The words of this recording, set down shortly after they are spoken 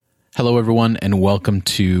Hello, everyone, and welcome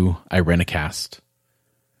to Irenicast.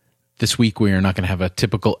 This week, we are not going to have a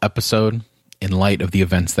typical episode in light of the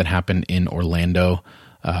events that happened in Orlando.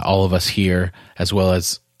 All of us here, as well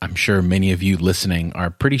as I'm sure many of you listening, are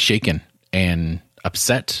pretty shaken and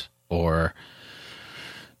upset or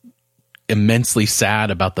immensely sad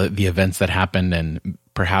about the events that happened, and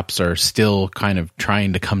perhaps are still kind of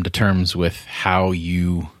trying to come to terms with how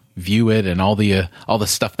you view it and all the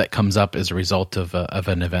stuff that comes up as a result of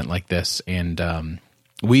an event like this. And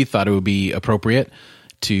we thought it would be appropriate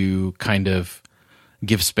to kind of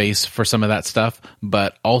give space for some of that stuff,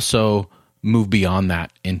 but also move beyond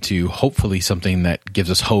that into hopefully something that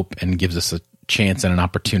gives us hope and gives us a chance and an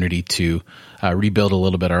opportunity to rebuild a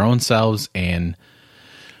little bit our own selves and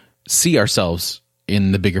see ourselves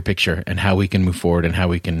in the bigger picture and how we can move forward and how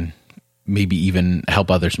we can maybe even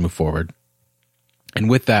help others move forward. And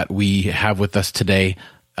with that, we have with us today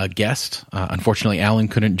a guest. Unfortunately, Alan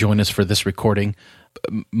couldn't join us for this recording.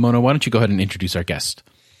 Mona, why don't you go ahead and introduce our guest?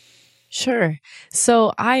 Sure.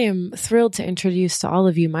 So I am thrilled to introduce to all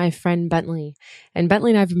of you my friend Bentley. And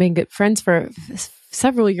Bentley and I have been good friends for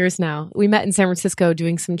several years now. We met in San Francisco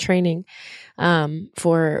doing some training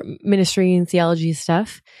for ministry and theology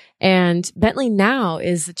stuff. And Bentley now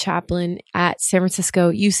is the chaplain at San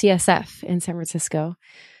Francisco, UCSF in San Francisco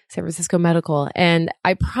Medical. And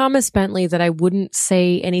I promised Bentley that I wouldn't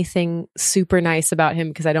say anything super nice about him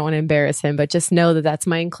because I don't want to embarrass him, but just know that that's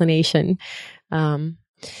my inclination.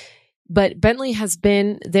 But Bentley has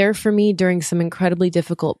been there for me during some incredibly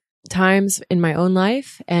difficult times in my own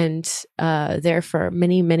life, and there for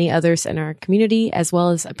many, many others in our community, as well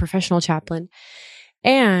as a professional chaplain.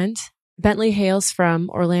 And Bentley hails from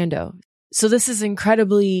Orlando. So this is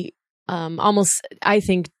incredibly almost, I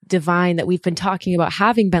think, divine that we've been talking about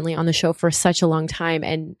having Bentley on the show for such a long time,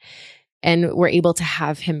 and we're able to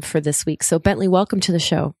have him for this week. So Bentley, welcome to the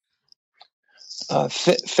show.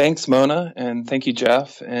 Thanks, Mona, and thank you,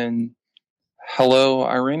 Jeff, and hello,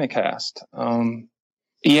 Irenicast.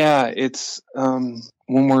 It's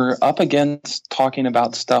when we're up against talking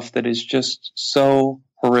about stuff that is just so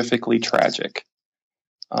horrifically tragic,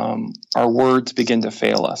 our words begin to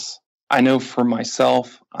fail us. I know for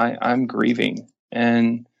myself, I'm grieving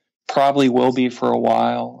and probably will be for a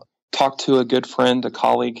while. Talked to a good friend, a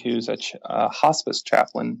colleague who's a hospice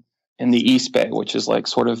chaplain in the East Bay, which is like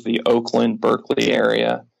sort of the Oakland, Berkeley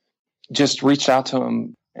area. Just reached out to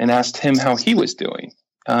him and asked him how he was doing.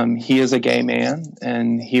 He is a gay man,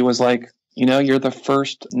 and he was like, you're the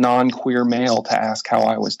first non-queer male to ask how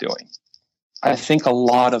I was doing. I think a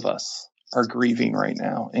lot of us are grieving right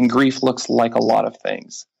now, and grief looks like a lot of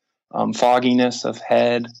things. Fogginess of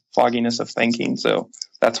head, fogginess of thinking. So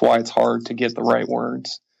that's why it's hard to get the right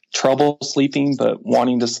words. Trouble sleeping, but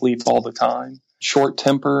wanting to sleep all the time. Short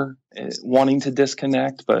temper, wanting to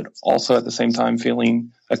disconnect, but also at the same time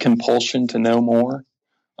feeling a compulsion to know more.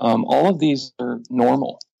 All of these are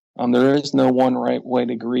normal. There is no one right way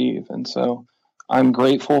to grieve. And so I'm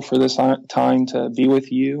grateful for this time to be with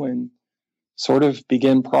you and sort of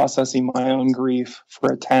begin processing my own grief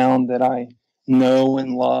for a town that I know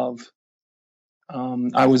and love.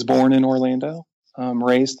 I was born in Orlando,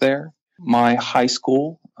 raised there. My high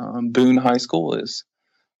school, Boone High School, is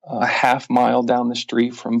a half mile down the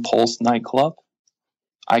street from Pulse nightclub.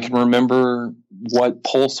 I can remember what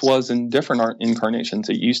Pulse was in different incarnations.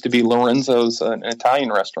 It used to be Lorenzo's, an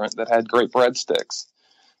Italian restaurant that had great breadsticks.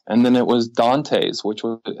 And then it was Dante's, which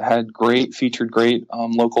featured great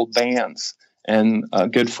local bands. And a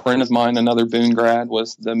good friend of mine, another Boone grad,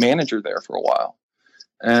 was the manager there for a while.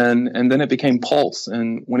 And then it became Pulse.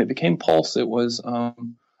 And when it became Pulse, it was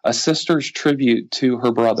a sister's tribute to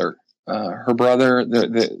her brother.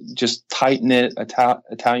 The just tight-knit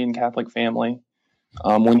Italian Catholic family.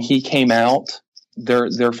 When he came out,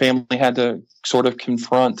 their family had to sort of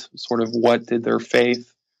confront sort of what did their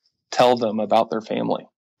faith tell them about their family.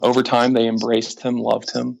 Over time, they embraced him,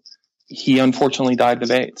 loved him. He unfortunately died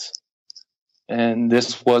of AIDS. And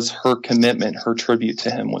this was her commitment, her tribute to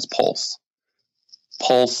him was Pulse.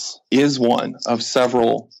 Pulse is one of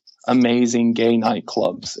several amazing gay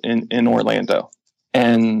nightclubs in Orlando.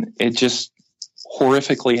 And it just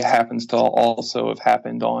horrifically happens to also have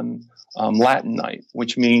happened on Latin night,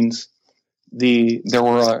 which means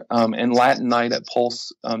and Latin night at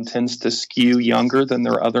Pulse tends to skew younger than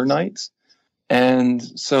their other nights. And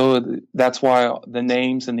so that's why the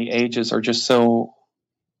names and the ages are just so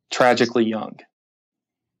tragically young.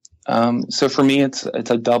 So for me, it's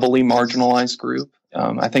a doubly marginalized group.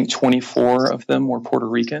 I think 24 of them were Puerto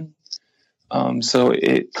Rican. So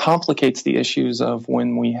it complicates the issues of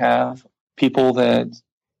when we have people that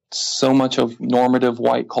so much of normative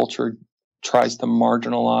white culture tries to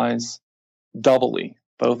marginalize doubly,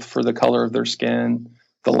 both for the color of their skin,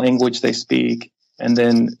 the language they speak, and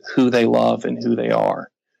then who they love and who they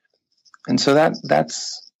are. And so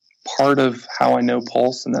that's part of how I know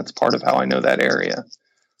Pulse, and that's part of how I know that area.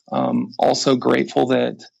 Also grateful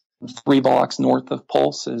that 3 blocks north of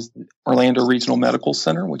Pulse is Orlando Regional Medical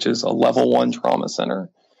Center, which is a level 1 trauma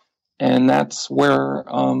center. And that's where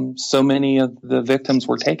so many of the victims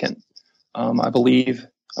were taken. I believe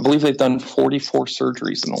they've done 44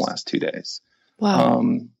 surgeries in the last 2 days. Wow.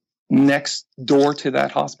 Next door to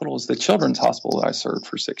that hospital is the Children's Hospital that I served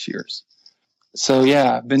for 6 years. So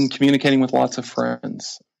yeah, I've been communicating with lots of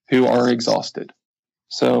friends who are exhausted.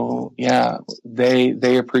 So yeah,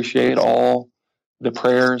 they appreciate all the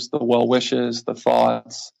prayers, the well wishes, the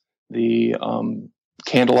thoughts, the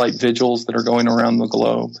candlelight vigils that are going around the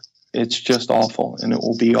globe. It's just awful, and it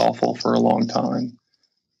will be awful for a long time.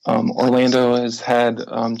 Orlando has had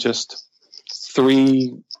just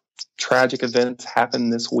 3 tragic events happen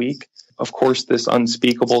this week. Of course, this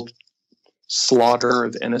unspeakable slaughter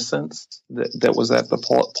of innocents that was at the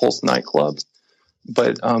Pulse nightclub.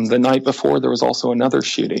 But the night before, there was also another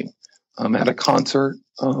shooting at a concert.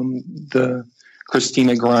 The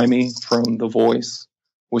Christina Grimmie from The Voice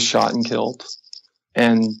was shot and killed.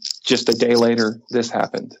 And just a day later, this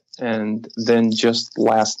happened. And then just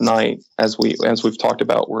last night, as we've talked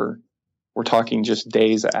about, we're talking just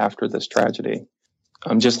days after this tragedy.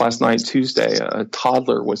 Just last night, Tuesday, a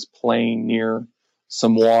toddler was playing near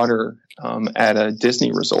some water at a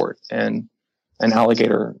Disney resort, and an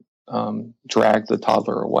alligator dragged the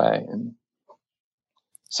toddler away. And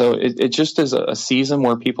so it just is a season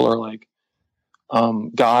where people are like,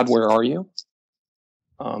 God, where are you?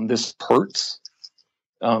 This hurts.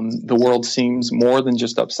 The world seems more than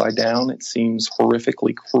just upside down. It seems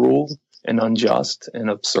horrifically cruel and unjust and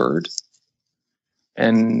absurd.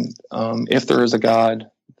 And if there is a God,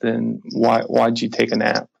 then why'd you take a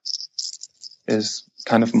nap? Is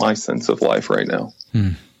kind of my sense of life right now.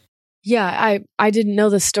 Yeah, I didn't know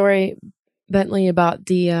the story, Bentley, about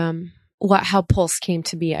the how Pulse came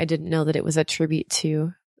to be. I didn't know that it was a tribute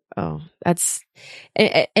to. Oh, that's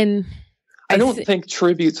and I don't think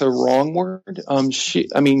tribute's a wrong word.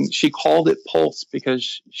 She called it Pulse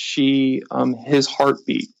because his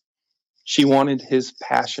heartbeat. She wanted his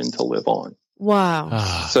passion to live on. Wow.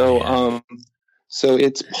 Oh, So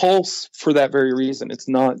it's Pulse for that very reason. It's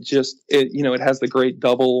not just it has the great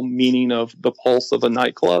double meaning of the pulse of a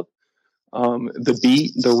nightclub, the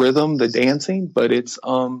beat, the rhythm, the dancing, but it's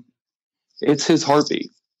his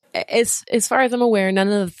heartbeat. As far as I'm aware, none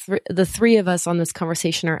of the 3 of us on this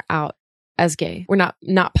conversation are out as gay. We're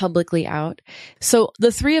not publicly out. So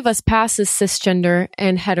the 3 of us pass as cisgender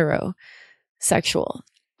and heterosexual.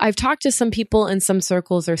 I've talked to some people in some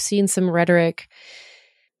circles or seen some rhetoric.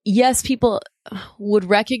 Yes, people would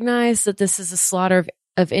recognize that this is a slaughter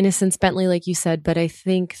of innocence, Bentley, like you said, but I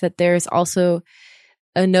think that there's also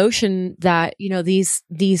a notion that,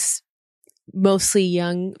 these mostly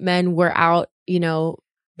young men were out,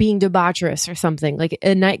 being debaucherous or something. Like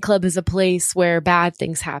a nightclub is a place where bad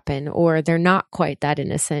things happen, or they're not quite that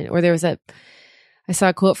innocent. Or I saw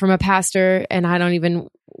a quote from a pastor, and I don't even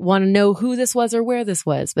want to know who this was or where this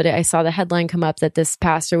was, but I saw the headline come up that this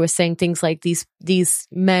pastor was saying things like these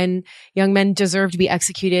young men deserve to be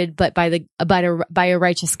executed, but by a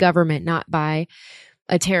righteous government, not by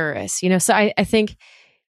a terrorist. So I think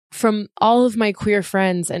from all of my queer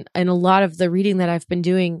friends and a lot of the reading that I've been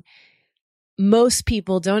doing, most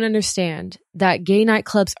people don't understand that gay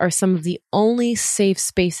nightclubs are some of the only safe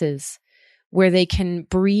spaces where they can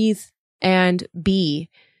breathe and be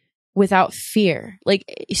without fear.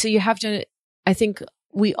 So you have to, I think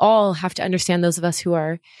we all have to understand, those of us who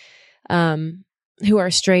are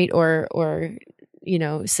straight or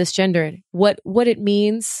cisgendered, what it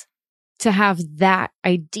means to have that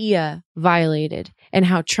idea violated, and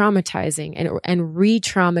how traumatizing and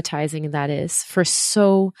re-traumatizing that is for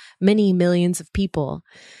so many millions of people.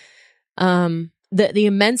 The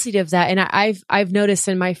immensity of that, and I've noticed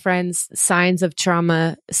in my friends signs of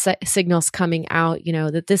trauma signals coming out.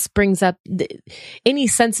 That this brings up any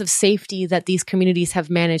sense of safety that these communities have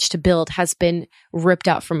managed to build has been ripped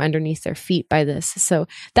out from underneath their feet by this. So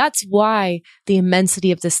that's why the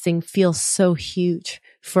immensity of this thing feels so huge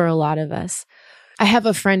for a lot of us. I have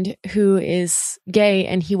a friend who is gay,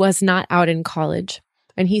 and he was not out in college.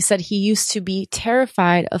 And he said he used to be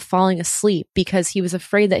terrified of falling asleep because he was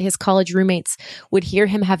afraid that his college roommates would hear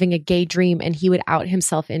him having a gay dream and he would out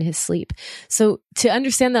himself in his sleep. So to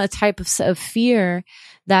understand the type of fear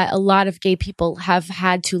that a lot of gay people have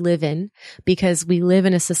had to live in, because we live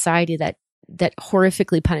in a society that that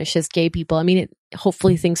horrifically punishes gay people. I mean,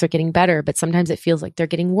 hopefully things are getting better, but sometimes it feels like they're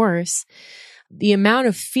getting worse. The amount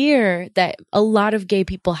of fear that a lot of gay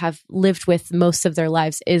people have lived with most of their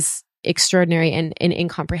lives is extraordinary and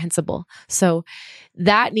incomprehensible. So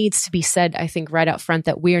that needs to be said, I think, right out front,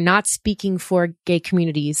 that we are not speaking for gay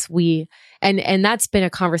communities. And that's been a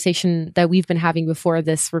conversation that we've been having before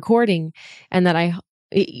this recording. And that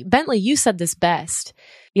Bentley, you said this best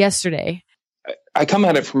yesterday. I come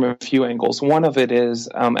at it from a few angles. One of it is,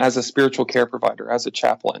 as a spiritual care provider, as a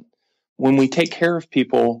chaplain, when we take care of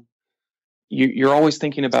people, you're always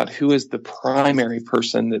thinking about who is the primary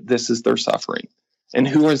person that this is their suffering and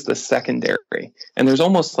who is the secondary. And there's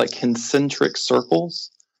almost like concentric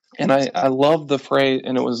circles. And I love the phrase,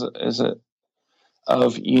 and it was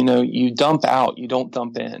you dump out, you don't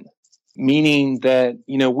dump in, meaning that,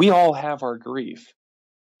 we all have our grief,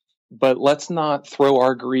 but let's not throw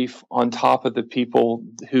our grief on top of the people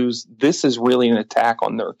this is really an attack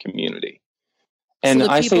on their community. And so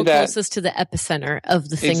the I people say that closest to the epicenter of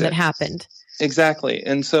the thing that happened. Exactly.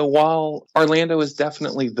 And so while Orlando is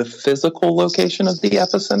definitely the physical location of the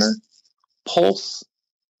epicenter, Pulse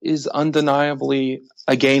is undeniably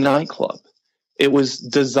a gay nightclub. It was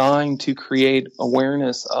designed to create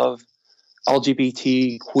awareness of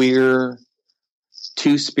LGBT, queer,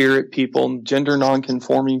 two-spirit people, gender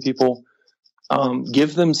non-conforming people,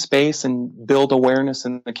 give them space and build awareness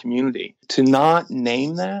in the community. To not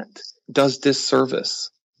name that does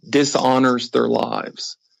disservice, dishonors their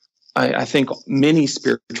lives. I think many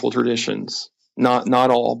spiritual traditions, not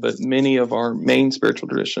all, but many of our main spiritual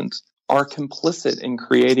traditions are complicit in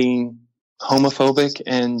creating homophobic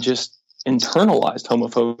and just internalized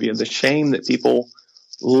homophobia, the shame that people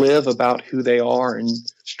live about who they are and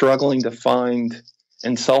struggling to find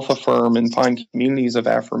and self-affirm and find communities of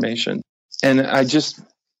affirmation. And I just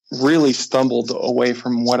really stumbled away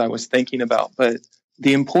from what I was thinking about. But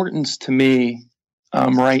the importance to me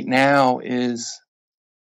right now is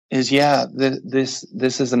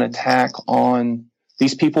this is an attack on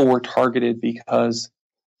these people. Were targeted because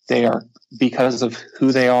of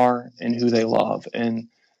who they are and who they love, and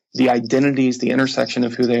the identities, the intersection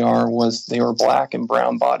of who they are was they were black and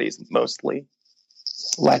brown bodies, mostly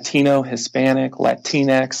Latino, Hispanic,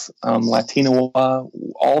 Latinx, Latino,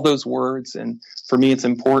 all those words. And for me, it's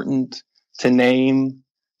important to name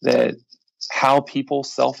that how people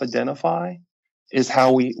self-identify is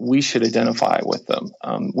how we should identify with them.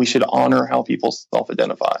 We should honor how people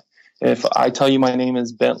self-identify. If I tell you my name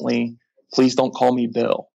is Bentley, please don't call me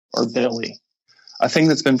Bill or Billy. A thing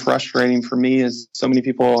that's been frustrating for me is so many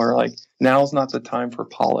people are like, now's not the time for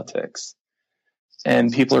politics.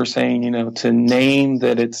 And people are saying, to name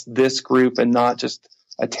that it's this group and not just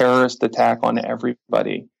a terrorist attack on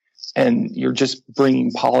everybody. And you're just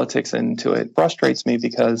bringing politics into it. Frustrates me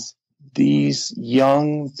because these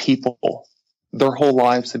young people, their whole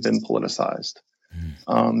lives have been politicized.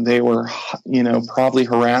 They were, probably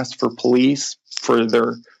harassed for police for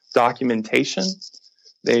their documentation.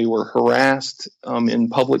 They were harassed in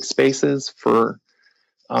public spaces for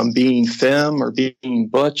being femme or being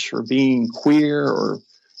butch or being queer or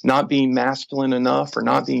not being masculine enough or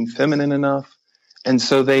not being feminine enough. And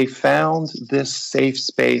so they found this safe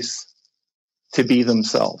space to be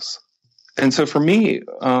themselves. And so for me,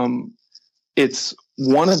 it's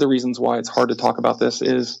one of the reasons why it's hard to talk about this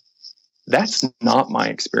is that's not my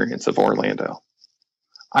experience of Orlando.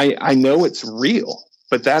 I know it's real,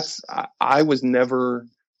 but I was never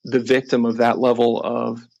the victim of that level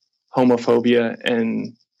of homophobia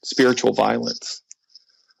and spiritual violence.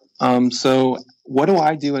 So what do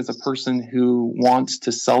I do as a person who wants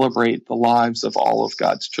to celebrate the lives of all of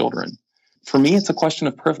God's children? For me, it's a question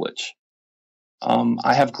of privilege.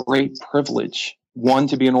 I have great privilege. 1,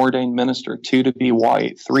 to be an ordained minister, 2, to be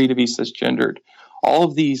white, 3, to be cisgendered. All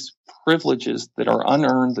of these privileges that are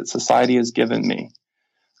unearned that society has given me.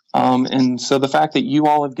 And so the fact that you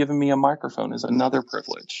all have given me a microphone is another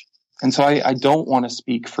privilege. And so I don't want to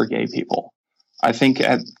speak for gay people. I think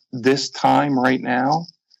at this time right now,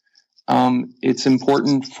 it's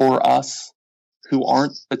important for us who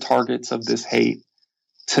aren't the targets of this hate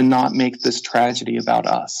to not make this tragedy about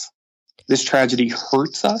us. This tragedy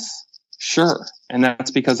hurts us, sure, and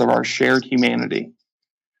that's because of our shared humanity.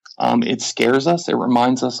 It scares us. It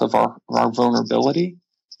reminds us of our vulnerability,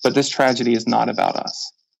 but this tragedy is not about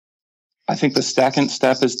us. I think the second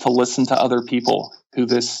step is to listen to other people who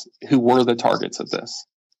were the targets of this.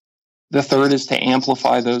 The third is to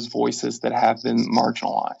amplify those voices that have been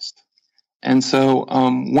marginalized. And so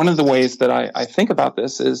one of the ways that I think about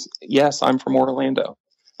this is, yes, I'm from Orlando.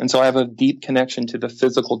 And so I have a deep connection to the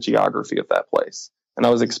physical geography of that place. And I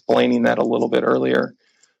was explaining that a little bit earlier.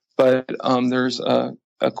 But there's a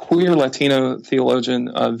queer Latino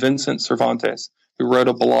theologian, Vincent Cervantes, who wrote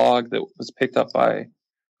a blog that was picked up by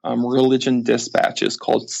Religion Dispatches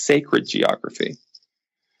called Sacred Geography.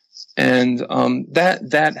 And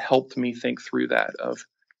that helped me think through that, of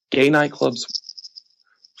gay nightclubs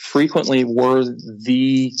frequently were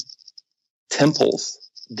the temples,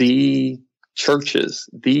 the churches,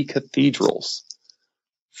 the cathedrals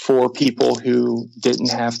for people who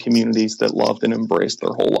didn't have communities that loved and embraced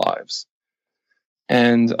their whole lives.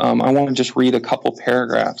 And I want to just read a couple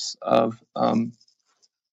paragraphs of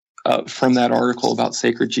from that article about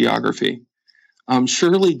sacred geography.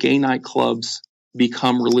 Surely gay nightclubs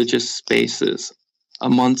become religious spaces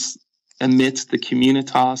amidst the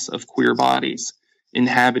communitas of queer bodies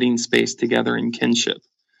inhabiting space together in kinship.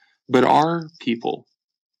 But our people,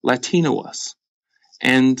 Latinos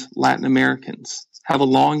and Latin Americans, have a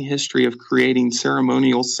long history of creating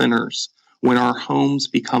ceremonial centers when our homes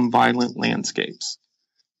become violent landscapes.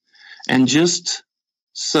 And just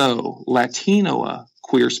so, Latino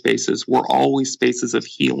queer spaces were always spaces of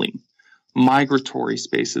healing, migratory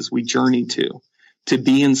spaces we journey to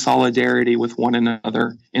be in solidarity with one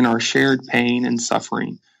another in our shared pain and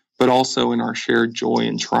suffering, but also in our shared joy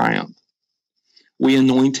and triumph. We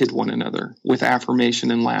anointed one another with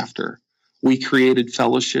affirmation and laughter. We created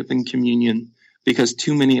fellowship and communion because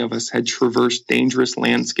too many of us had traversed dangerous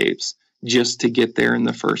landscapes just to get there in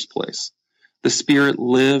the first place. The Spirit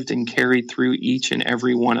lived and carried through each and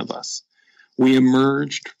every one of us. We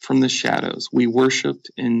emerged from the shadows. We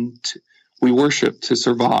worshiped to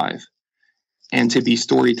survive and to be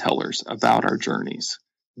storytellers about our journeys.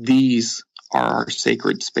 These are our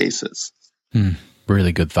sacred spaces.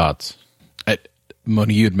 Really good thoughts.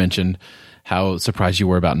 Moni, you had mentioned how surprised you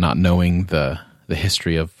were about not knowing the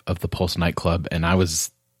history of the Pulse nightclub, and I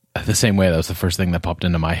was the same way. That was the first thing that popped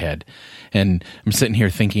into my head. And I'm sitting here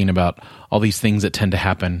thinking about all these things that tend to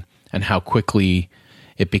happen and how quickly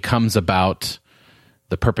it becomes about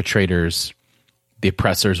the perpetrators, the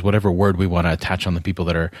oppressors, whatever word we want to attach on the people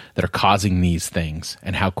that are causing these things,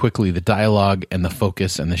 and how quickly the dialogue and the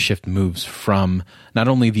focus and the shift moves from not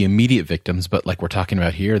only the immediate victims, but like we're talking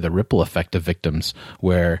about here, the ripple effect of victims,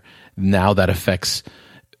 where now that affects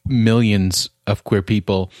millions of queer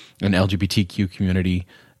people and LGBTQ community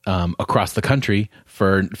across the country,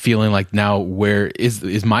 for feeling like, now where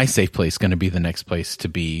is my safe place going to be the next place to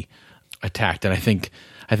be attacked? And I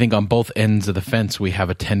think on both ends of the fence, we have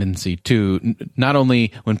a tendency to, not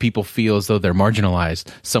only when people feel as though they're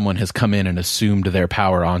marginalized, someone has come in and assumed their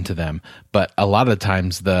power onto them, but a lot of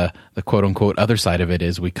times the quote unquote other side of it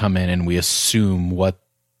is we come in and we assume what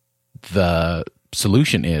the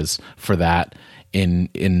solution is for that in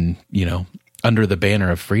under the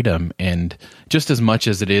banner of freedom. And just as much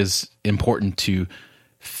as it is important to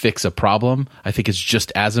fix a problem, I think it's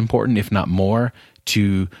just as important, if not more,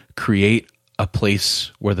 to create a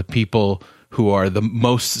place where the people who are the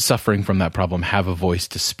most suffering from that problem have a voice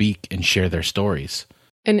to speak and share their stories.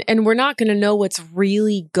 And we're not going to know what's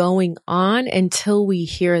really going on until we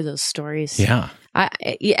hear those stories. Yeah.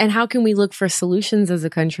 And how can we look for solutions as a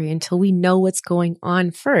country until we know what's going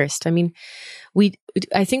on first? I mean,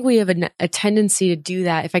 I think we have a tendency to do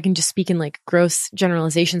that, if I can just speak in like gross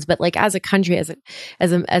generalizations, but like as a country, as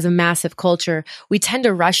a massive culture, we tend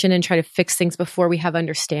to rush in and try to fix things before we have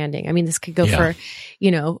understanding. I mean, this could go for,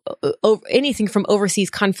 anything from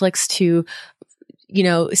overseas conflicts to,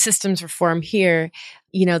 systems reform here.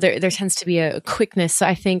 There tends to be a quickness. So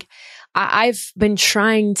I think I've been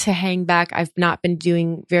trying to hang back. I've not been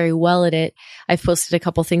doing very well at it. I've posted a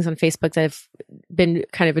couple things on Facebook that have been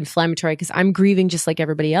kind of inflammatory because I'm grieving just like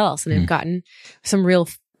everybody else. And I've gotten some real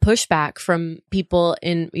pushback from people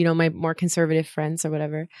in, my more conservative friends or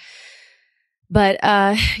whatever. But,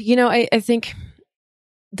 I think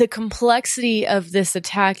the complexity of this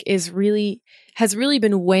attack has really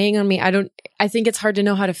been weighing on me. I think it's hard to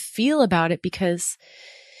know how to feel about it because,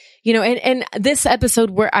 and this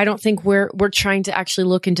episode where I don't think we're trying to actually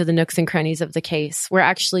look into the nooks and crannies of the case. We're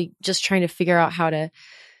actually just trying to figure out how to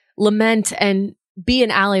lament and be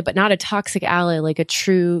an ally, but not a toxic ally, like a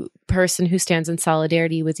true person who stands in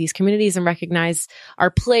solidarity with these communities and recognize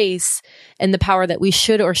our place and the power that we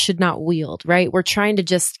should or should not wield, right? We're trying to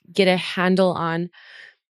just get a handle on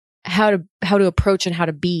how to approach and how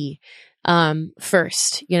to be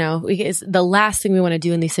first, because the last thing we want to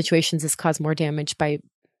do in these situations is cause more damage by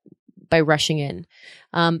rushing in.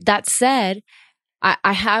 That said,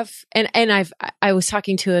 I have, and I was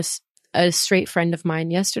talking to a straight friend of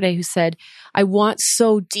mine yesterday who said, I want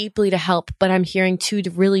so deeply to help, but I'm hearing two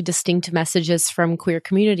really distinct messages from queer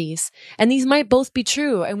communities. And these might both be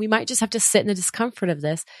true, and we might just have to sit in the discomfort of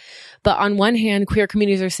this. But on one hand, queer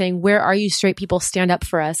communities are saying, where are you straight people? Stand up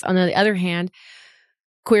for us. On the other hand,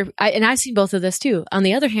 and I've seen both of this too. On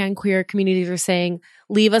the other hand, queer communities are saying,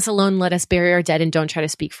 leave us alone, let us bury our dead, and don't try to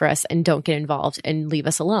speak for us, and don't get involved, and leave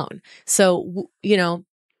us alone. So,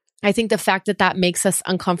 I think the fact that makes us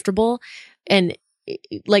uncomfortable, and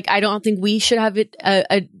I don't think we should have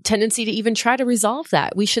a tendency to even try to resolve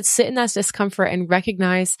that. We should sit in that discomfort and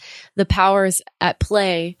recognize the powers at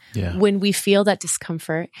play when we feel that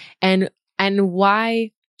discomfort, and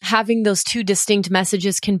why having those two distinct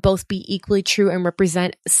messages can both be equally true and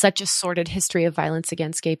represent such a sordid history of violence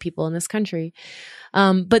against gay people in this country.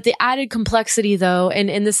 But the added complexity, though,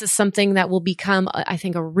 and this is something that will become, I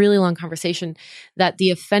think, a really long conversation, that the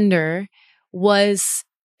offender was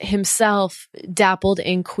himself dabbled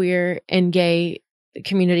in queer and gay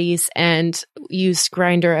communities and used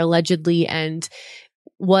Grindr allegedly and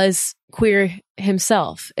was queer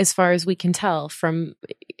himself, as far as we can tell from,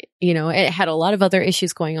 it had a lot of other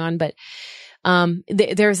issues going on, but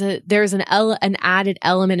there's an added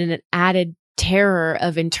element and an added terror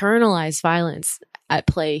of internalized violence at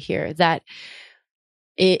play here that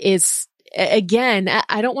is, again,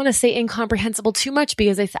 I don't want to say incomprehensible too much,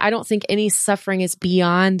 because I don't think any suffering is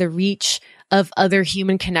beyond the reach of other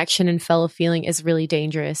human connection and fellow feeling is really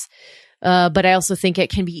dangerous. But I also think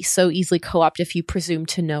it can be so easily co-opted if you presume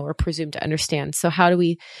to know or presume to understand. So how do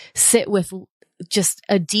we sit with just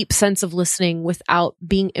a deep sense of listening without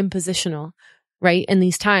being impositional, right, in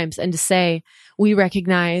these times, and to say, we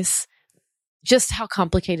recognize just how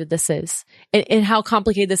complicated this is, and how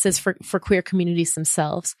complicated this is for queer communities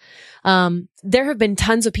themselves. There have been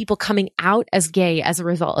tons of people coming out as gay as a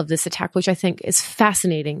result of this attack, which I think is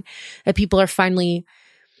fascinating, that people are finally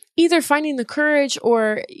either finding the courage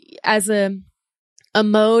or as a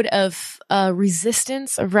mode of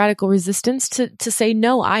resistance, of radical resistance, to say,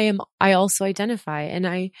 no, I also identify. And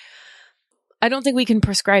I don't think we can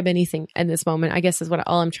prescribe anything in this moment, I guess is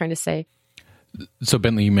all I'm trying to say. So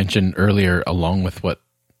Bentley, you mentioned earlier, along with what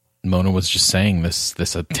Mona was just saying, this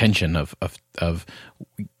tension of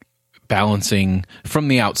balancing from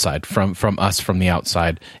the outside, from us from the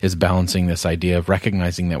outside, is balancing this idea of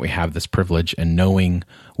recognizing that we have this privilege and knowing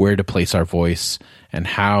where to place our voice and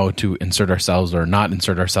how to insert ourselves or not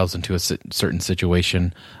insert ourselves into a certain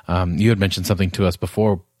situation. You had mentioned something to us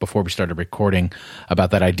before we started recording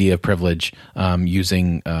about that idea of privilege,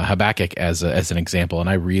 using Habakkuk as an example, and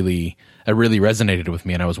it really resonated with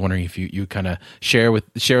me. And I was wondering if you kind of share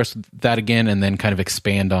us that again, and then kind of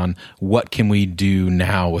expand on what can we do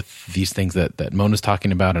now with these things that Mona's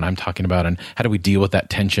talking about and I'm talking about, and how do we deal with that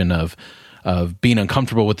tension of being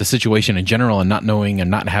uncomfortable with the situation in general and not knowing and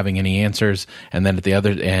not having any answers, and then at the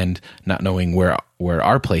other end, not knowing where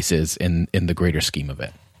our place is in the greater scheme of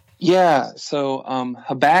it. Yeah, so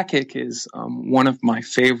Habakkuk is one of my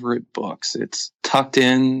favorite books. It's tucked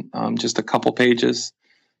in just a couple pages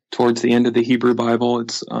towards the end of the Hebrew Bible.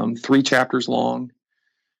 It's 3 chapters long,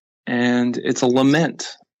 and it's a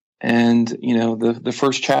lament. And, the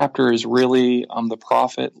first chapter is really the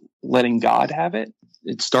prophet letting God have it.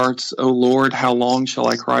 It starts, "O Lord, how long shall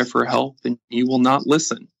I cry for help, and you will not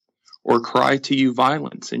listen, or cry to you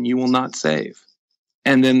violence, and you will not save?"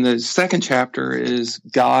 And then the second chapter is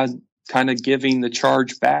God kind of giving the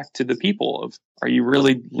charge back to the people of, are you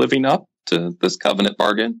really living up to this covenant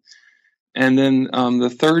bargain? And then the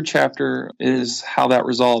third chapter is how that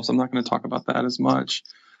resolves. I'm not going to talk about that as much.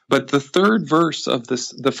 But the third verse of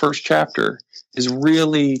the first chapter is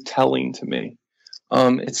really telling to me.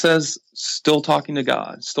 It says, still talking to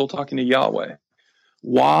God, still talking to Yahweh,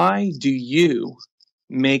 "Why do you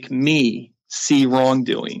make me see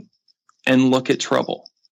wrongdoing and look at trouble?"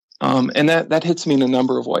 And that hits me in a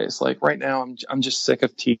number of ways. Like right now, I'm just sick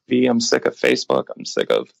of TV. I'm sick of Facebook. I'm sick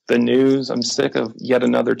of the news. I'm sick of yet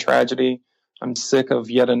another tragedy. I'm sick of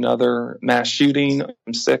yet another mass shooting.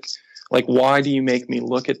 I'm sick. Like, why do you make me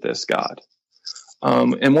look at this, God?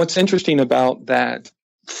 And what's interesting about that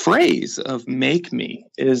phrase of "make me"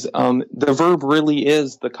 is the verb really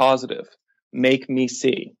is the causative. Make me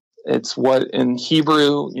see. It's what in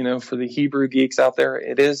Hebrew, for the Hebrew geeks out there,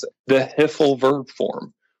 it is the hifl verb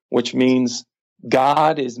form, which means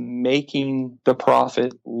God is making the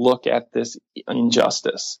prophet look at this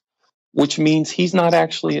injustice, which means he's not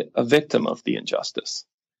actually a victim of the injustice.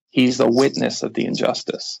 He's a witness of the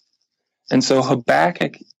injustice. And so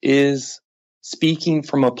Habakkuk is speaking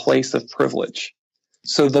from a place of privilege.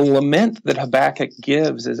 So the lament that Habakkuk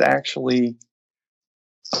gives is actually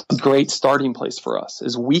a great starting place for us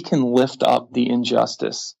is we can lift up the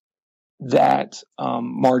injustice that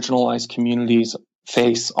marginalized communities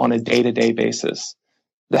face on a day-to-day basis.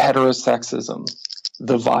 The heterosexism,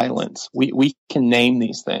 the violence. We can name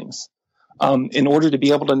these things. In order to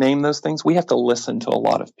be able to name those things, we have to listen to a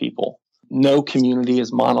lot of people. No community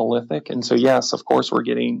is monolithic. And so, yes, of course, we're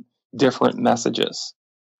getting different messages.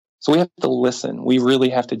 So we have to listen. We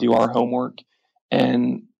really have to do our homework.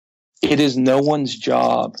 And it is no one's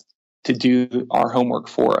job to do our homework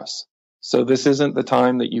for us. So this isn't the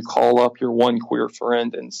time that you call up your one queer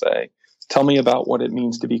friend and say, tell me about what it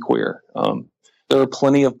means to be queer. There are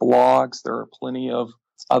plenty of blogs. There are plenty of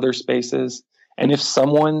other spaces. And if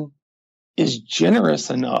someone is generous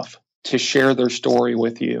enough to share their story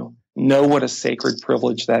with you, know what a sacred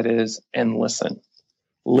privilege that is and listen.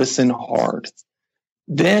 Listen hard.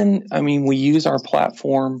 Then, we use our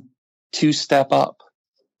platform to step up,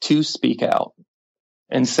 to speak out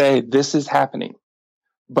and say, this is happening.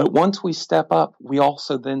 But once we step up, we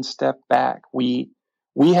also then step back. We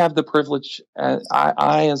have the privilege,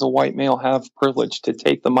 I as a white male have privilege to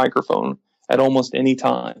take the microphone at almost any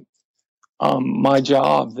time. My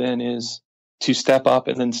job then is to step up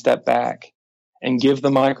and then step back and give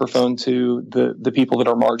the microphone to the people that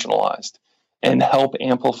are marginalized and help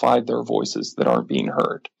amplify their voices that aren't being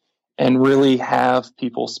heard and really have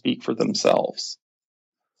people speak for themselves.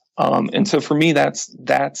 And so for me,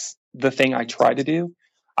 that's the thing I try to do.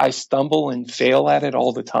 I stumble and fail at it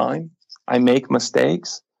all the time. I make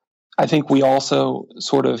mistakes. I think we also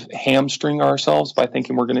sort of hamstring ourselves by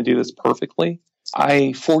thinking we're going to do this perfectly.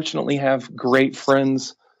 I fortunately have great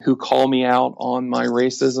friends who call me out on my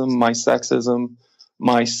racism, my sexism,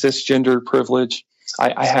 my cisgender privilege.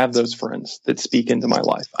 I have those friends that speak into my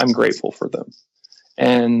life. I'm grateful for them.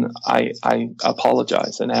 And I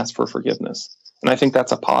apologize and ask for forgiveness. And I think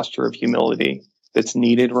that's a posture of humility that's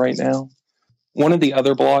needed right now. One of the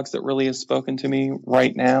other blogs that really has spoken to me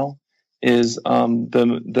right now is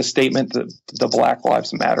the statement that the Black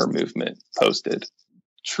Lives Matter movement posted.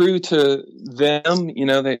 True to them,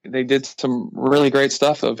 they did some really great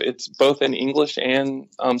stuff. It's both in English and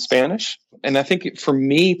Spanish. And I think for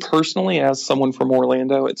me personally, as someone from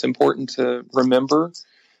Orlando, it's important to remember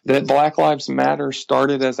that Black Lives Matter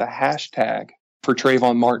started as a hashtag for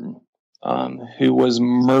Trayvon Martin, who was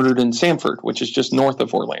murdered in Sanford, which is just north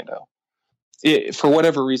of Orlando. For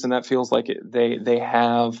whatever reason, that feels like they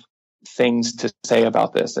have things to say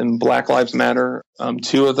about this. And Black Lives Matter,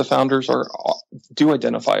 two of the founders do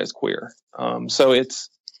identify as queer. So it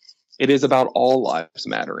is about all lives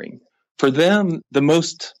mattering. For them, the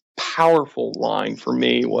most powerful line for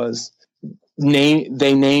me was they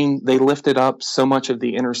lifted up so much of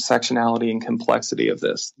the intersectionality and complexity of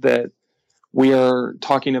this, that we are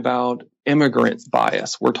talking about immigrant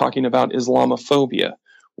bias. We're talking about Islamophobia.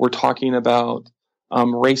 We're talking about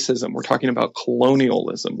racism. We're talking about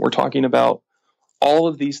colonialism. We're talking about all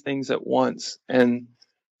of these things at once. And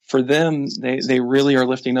for them, they really are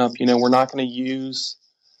lifting up, we're not going to use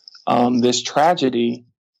this tragedy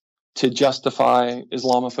to justify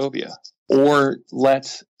Islamophobia or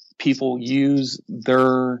let people use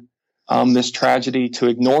their this tragedy to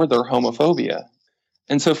ignore their homophobia.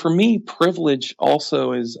 And so for me, privilege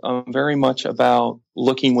also is very much about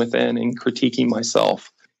looking within and critiquing myself.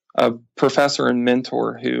 A professor and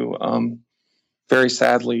mentor who very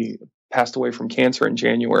sadly passed away from cancer in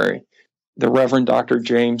January, the Reverend Dr.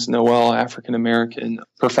 James Noel, African-American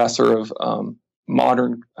professor of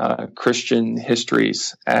modern Christian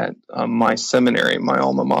histories at my seminary, my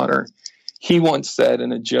alma mater. He once said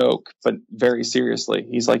in a joke, but very seriously,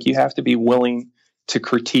 he's like, you have to be willing to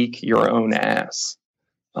critique your own ass.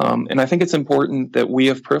 And I think it's important that we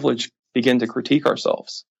of privilege begin to critique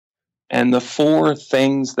ourselves. And the four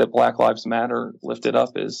things that Black Lives Matter lifted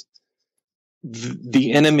up is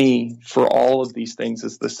the enemy for all of these things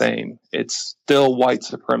is the same. It's still white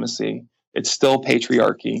supremacy. It's still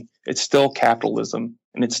patriarchy. It's still capitalism.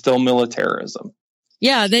 And it's still militarism.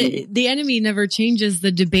 Yeah, the enemy never changes.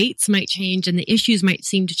 The debates might change and the issues might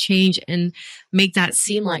seem to change and make that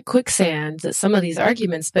seem like quicksand, some of these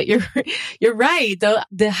arguments. But you're right.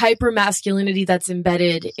 The hyper-masculinity that's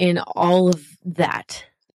embedded in all of that.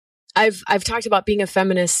 I've talked about being a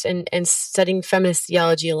feminist and studying feminist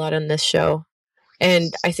theology a lot on this show.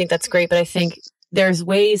 And I think that's great. But I think there's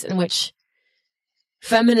ways in which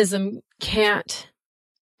feminism can't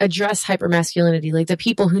address hypermasculinity. Like the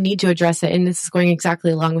people who need to address it, and this is going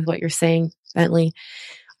exactly along with what you're saying, Bentley,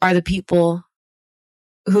 are the people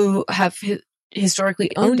who have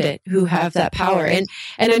historically owned it, who have that power. And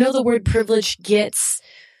I know the word privilege gets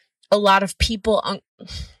a lot of people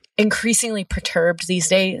increasingly perturbed these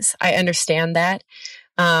days. I understand that.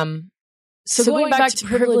 So going back to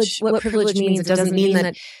privilege, what privilege means, it doesn't mean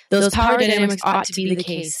that those power dynamics ought to be the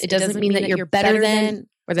case. It doesn't mean that you're better than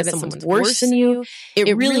or that someone's worse than you.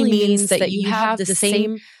 It really means that you have the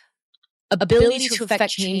same ability to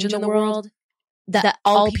affect change in the world that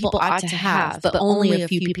all people ought to have, but only a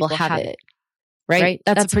few people have it. Right?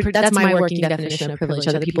 That's my working definition of privilege.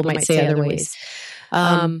 Other people might say other ways.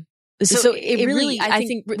 So it really, I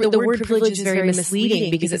think the word privilege is very misleading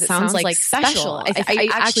because it sounds like special. I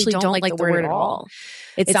actually don't like the word at all.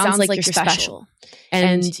 It sounds like you're special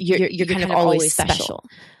and you're kind of always special.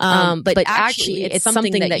 But actually it's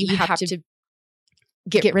something that you have to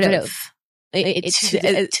get rid of to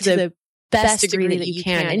the best degree that you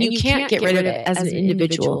can. And you can't get rid of it as an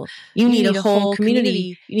individual. You need a whole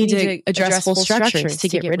community. You need to address whole structures to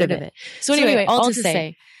get rid of it. So anyway, all to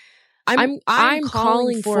say, I'm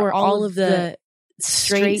calling for all of the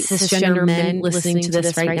straight cisgender men listening to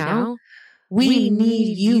this right now. We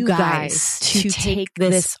need you guys to take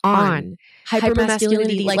this on.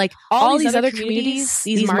 Hypermasculinity, like all these other communities,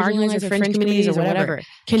 these marginalized or fringe communities or whatever,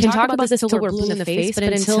 can talk about this until we're blue in the face,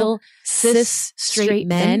 but until cis straight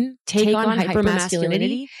men take on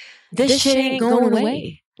hypermasculinity, this shit ain't going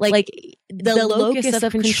away. Like the locus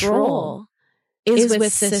of control is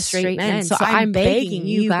with cis straight men. So I'm begging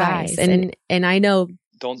you guys, and I know.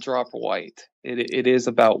 Don't drop white. It is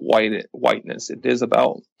about whiteness. It is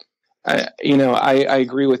about, I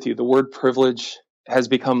agree with you. The word privilege has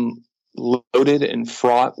become loaded and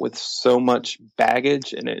fraught with so much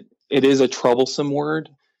baggage, and it is a troublesome word.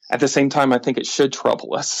 At the same time, I think it should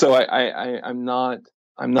trouble us. So I'm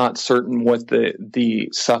not certain what the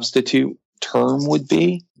substitute term would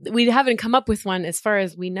be. We haven't come up with one as far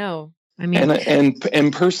as we know. I mean,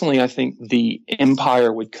 and personally, I think the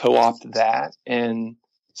empire would co-opt that, and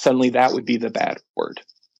suddenly that would be the bad word.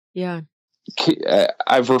 Yeah.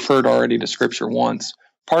 I've referred already to scripture once.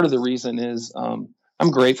 Part of the reason is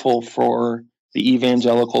I'm grateful for the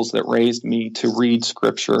evangelicals that raised me to read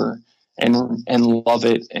scripture and love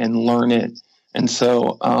it and learn it. And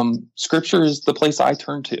so scripture is the place I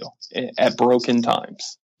turn to at broken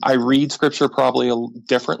times. I read scripture probably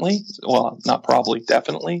differently. Well, not probably,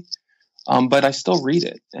 definitely. But I still read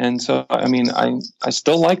it. And so, I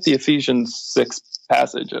still like the Ephesians 6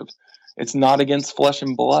 passage of it's not against flesh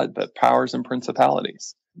and blood, but powers and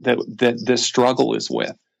principalities that this struggle is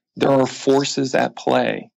with. There are forces at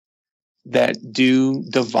play that do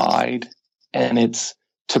divide, and it's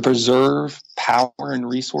to preserve power and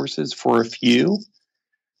resources for a few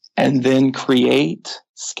and then create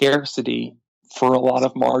scarcity for a lot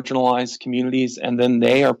of marginalized communities. And then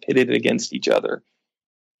they are pitted against each other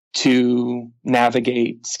to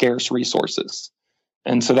navigate scarce resources.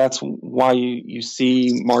 And so that's why you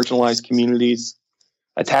see marginalized communities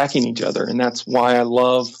attacking each other. And that's why I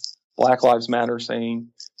love Black Lives Matter saying,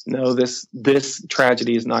 no, this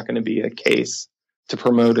tragedy is not going to be a case to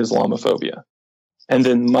promote Islamophobia. And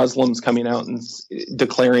then Muslims coming out and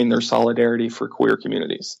declaring their solidarity for queer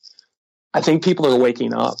communities. I think people are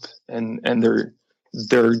waking up and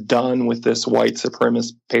they're done with this white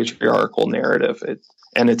supremacist patriarchal narrative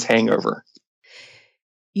and its hangover.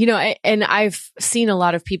 And I've seen a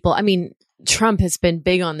lot of people. I mean, Trump has been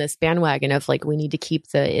big on this bandwagon of like, we need to keep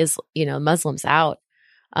the Muslims out.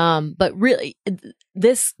 But really,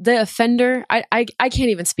 the offender, I can't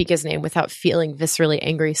even speak his name without feeling viscerally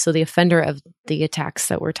angry. So the offender of the attacks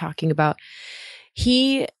that we're talking about,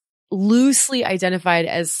 he loosely identified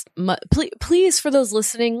as, please, for those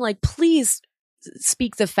listening, like, please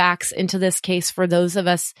speak the facts into this case for those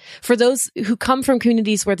who come from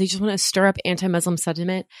communities where they just want to stir up anti-Muslim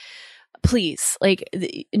sentiment. Please,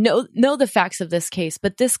 know the facts of this case.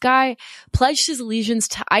 But this guy pledged his allegiance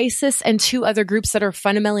to ISIS and two other groups that are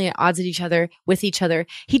fundamentally at odds with each other.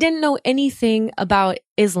 He didn't know anything about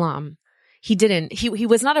Islam. He didn't. He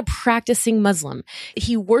was not a practicing Muslim.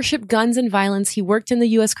 He worshiped guns and violence. He worked in the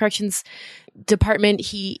U.S. Corrections Department.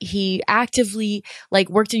 He actively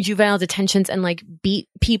worked in juvenile detentions and beat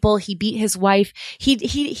people. He beat his wife.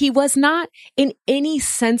 He was not in any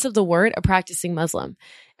sense of the word a practicing Muslim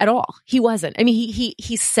at all. He wasn't. I mean,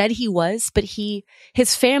 he said he was, but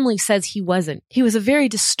his family says he wasn't. He was a very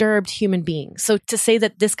disturbed human being. So to say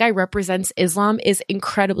that this guy represents Islam is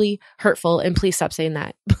incredibly hurtful. And please stop saying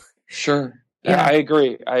that. Sure. Yeah. I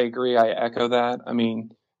agree. I echo that. I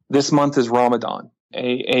mean, this month is Ramadan.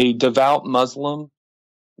 A devout Muslim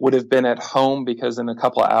would have been at home because in a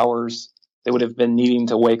couple of hours, they would have been needing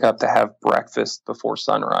to wake up to have breakfast before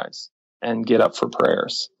sunrise and get up for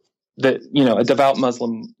prayers. A devout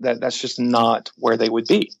Muslim, that's just not where they would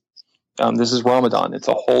be. This is Ramadan. It's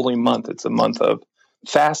a holy month. It's a month of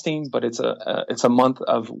fasting, but it's a month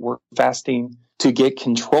of we're fasting to get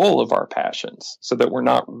control of our passions so that we're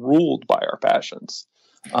not ruled by our passions.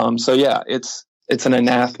 So yeah, it's an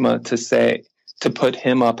anathema to put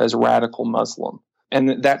him up as radical Muslim.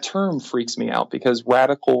 And that term freaks me out because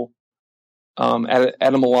radical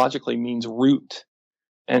etymologically means root.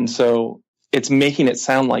 And so it's making it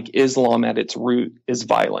sound like Islam at its root is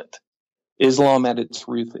violent. Islam at its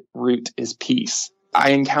root is peace.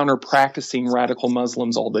 I encounter practicing radical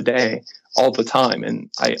Muslims all the time, and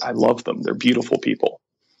I love them. They're beautiful people.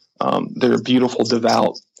 They're beautiful,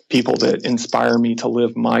 devout people that inspire me to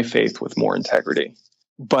live my faith with more integrity.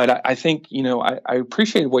 But I think, I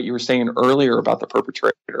appreciated what you were saying earlier about the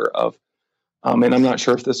perpetrator of, and I'm not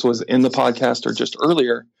sure if this was in the podcast or just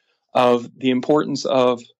earlier, of the importance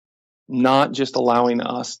of not just allowing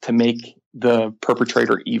us to make the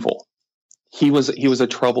perpetrator evil. He was a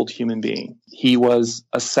troubled human being. He was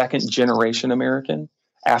a second generation American,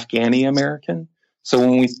 Afghani American. So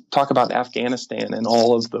when we talk about Afghanistan and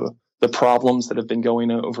all of the problems that have been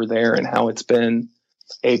going over there and how it's been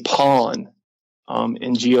a pawn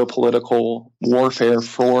in geopolitical warfare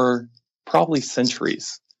for probably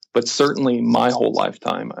centuries, but certainly my whole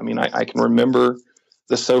lifetime. I mean, I can remember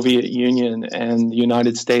the Soviet Union and the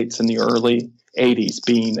United States in the early 80s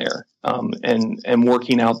being there and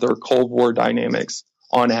working out their Cold War dynamics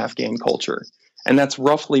on Afghan culture. And that's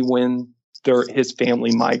roughly when his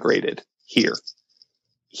family migrated here.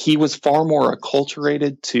 He was far more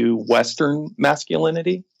acculturated to Western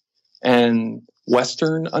masculinity and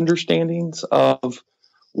Western understandings of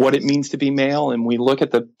what it means to be male. And we look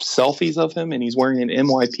at the selfies of him and he's wearing an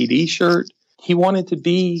NYPD shirt. He wanted to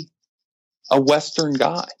be a Western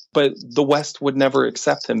guy, but the West would never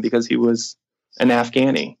accept him because he was an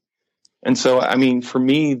Afghani. And so, I mean, for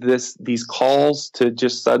me, these calls to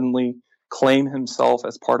just suddenly claim himself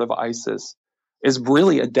as part of ISIS is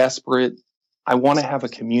really a desperate, I want to have a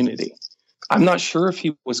community. I'm not sure if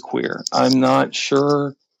he was queer. I'm not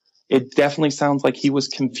sure. It definitely sounds like he was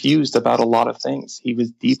confused about a lot of things. He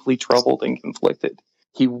was deeply troubled and conflicted.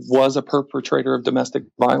 He was a perpetrator of domestic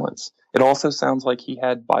violence. It also sounds like he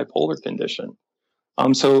had bipolar condition.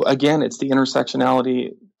 So again, it's the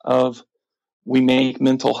intersectionality of we make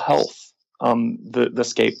mental health the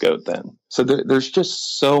scapegoat then. So there's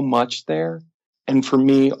just so much there. And for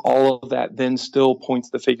me, all of that then still points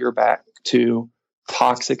the figure back to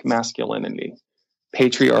toxic masculinity,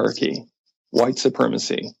 patriarchy, white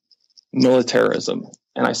supremacy, militarism.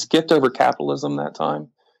 And I skipped over capitalism that time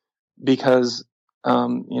because,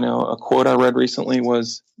 a quote I read recently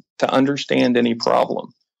was to understand any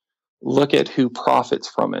problem, look at who profits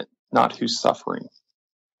from it, not who's suffering.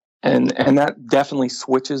 And that definitely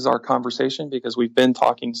switches our conversation because we've been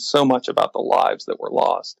talking so much about the lives that were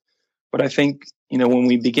lost. But I think, when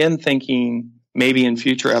we begin thinking maybe in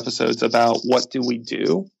future episodes about what do we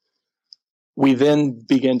do, we then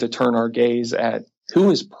begin to turn our gaze at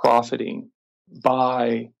who is profiting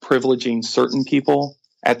by privileging certain people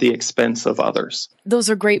at the expense of others. Those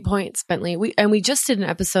are great points, Bentley. We just did an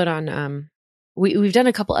episode on we've done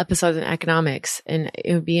a couple episodes on economics, and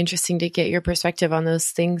it would be interesting to get your perspective on those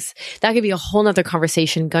things. That could be a whole nother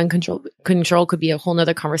conversation. Gun control could be a whole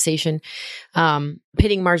nother conversation.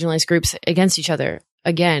 Pitting marginalized groups against each other,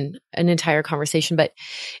 again, an entire conversation. But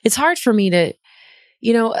it's hard for me to,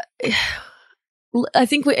 I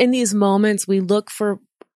think in these moments we look for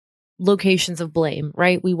locations of blame,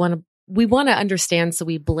 right? We want to understand, so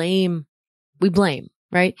we blame,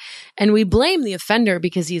 right? And we blame the offender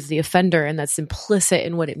because he's the offender, and that's implicit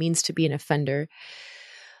in what it means to be an offender.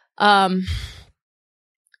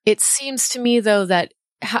 It seems to me, though, that,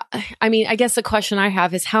 I guess the question I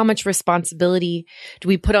have is how much responsibility do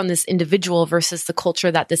we put on this individual versus the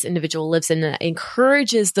culture that this individual lives in that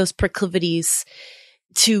encourages those proclivities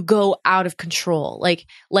to go out of control, like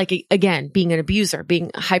again, being an abuser, being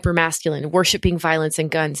hypermasculine, worshiping violence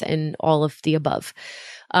and guns, and all of the above.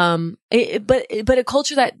 But a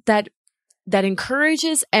culture that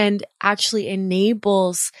encourages and actually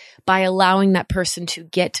enables by allowing that person to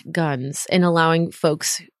get guns and allowing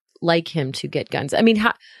folks like him to get guns. I mean,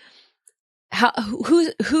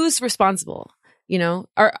 who's responsible?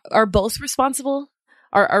 Are both responsible?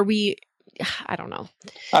 Are we? I don't know.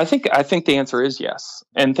 I think the answer is yes.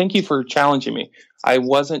 And thank you for challenging me. I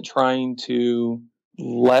wasn't trying to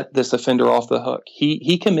let this offender off the hook.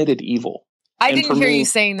 He committed evil. I didn't hear you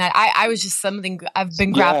saying that. I was just something I've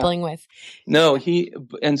been grappling with. No, he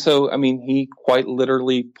quite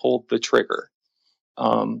literally pulled the trigger.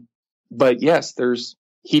 But yes,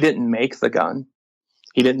 he didn't make the gun.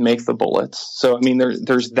 He didn't make the bullets. So,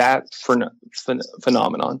 there's that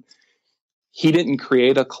phenomenon. He didn't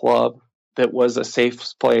create a club that was a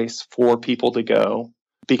safe place for people to go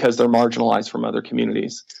because they're marginalized from other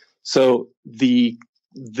communities. So the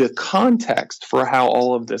context for how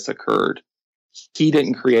all of this occurred, he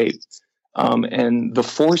didn't create. And the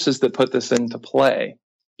forces that put this into play,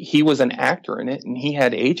 he was an actor in it and he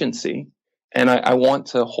had agency. And I want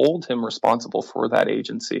to hold him responsible for that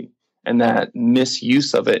agency and that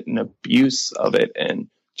misuse of it and abuse of it and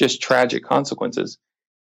just tragic consequences.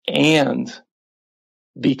 And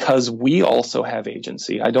because we also have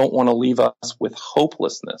agency, I don't want to leave us with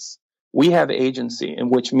hopelessness. We have agency,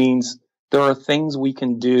 and which means there are things we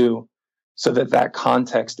can do so that that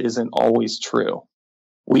context isn't always true.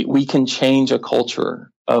 We can change a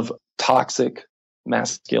culture of toxic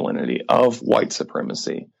masculinity, of white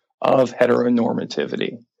supremacy, of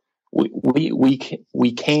heteronormativity.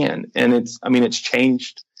 We can, and it's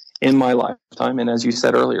changed in my lifetime. And as you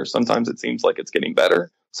said earlier, sometimes it seems like it's getting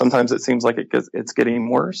better. Sometimes it seems like it's getting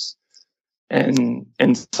worse. And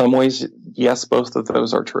in some ways, yes, both of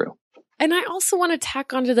those are true. And I also want to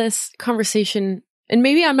tack onto this conversation, and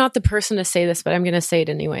maybe I'm not the person to say this, but I'm going to say it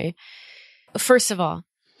anyway. First of all,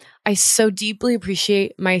 I so deeply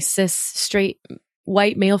appreciate my cis, straight,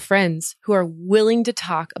 white male friends who are willing to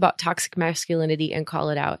talk about toxic masculinity and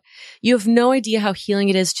call it out. You have no idea how healing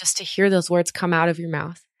it is just to hear those words come out of your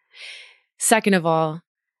mouth. Second of all,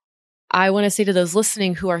 I want to say to those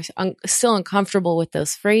listening who are still uncomfortable with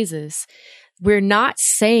those phrases, we're not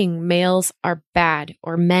saying males are bad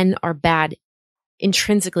or men are bad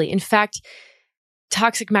intrinsically. In fact,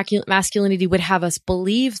 toxic masculinity would have us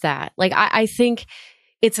believe that. Like, I think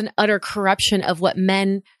it's an utter corruption of what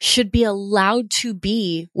men should be allowed to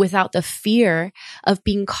be without the fear of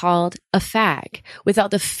being called a fag,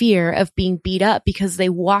 without the fear of being beat up because they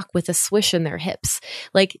walk with a swish in their hips.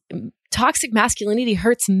 Like, toxic masculinity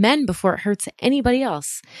hurts men before it hurts anybody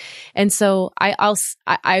else. And so I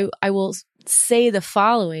will say the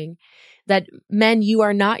following, that men, you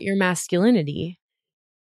are not your masculinity.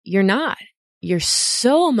 You're not. You're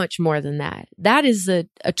so much more than that. That is a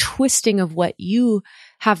twisting of what you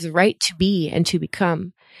have the right to be and to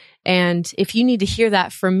become. And if you need to hear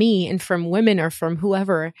that from me and from women or from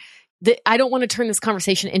whoever, I don't want to turn this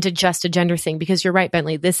conversation into just a gender thing, because you're right,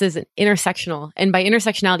 Bentley, this is an intersectional. And by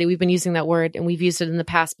intersectionality, we've been using that word and we've used it in the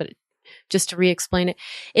past, but just to re-explain it,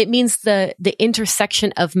 it means the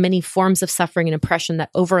intersection of many forms of suffering and oppression that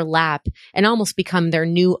overlap and almost become their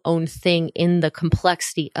new own thing in the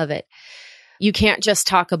complexity of it. You can't just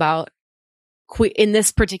talk about, in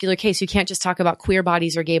this particular case, you can't just talk about queer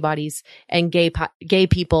bodies or gay bodies and gay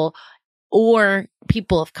people or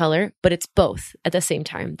people of color, but it's both at the same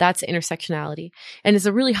time. That's intersectionality. And it's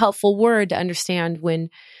a really helpful word to understand when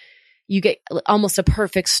you get almost a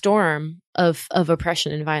perfect storm of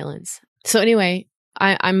oppression and violence. So anyway,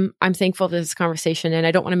 I'm thankful for this conversation, and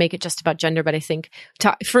I don't want to make it just about gender, but I think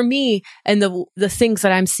for me and the things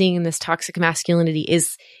that I'm seeing in this toxic masculinity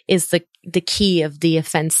is the key of the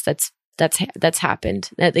offense that's happened,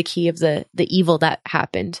 the key of the evil that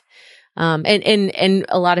happened. And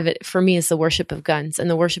a lot of it for me is the worship of guns and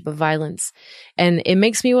the worship of violence. And it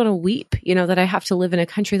makes me want to weep, that I have to live in a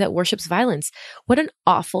country that worships violence. What a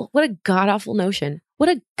god awful notion. What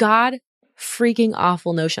a god freaking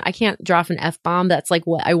awful notion. I can't drop an F-bomb. That's like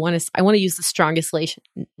what I want to use the strongest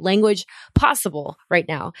language possible right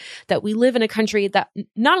now, that we live in a country that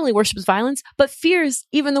not only worships violence, but fears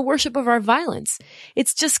even the worship of our violence.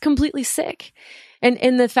 It's just completely sick.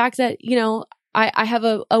 And the fact that, I have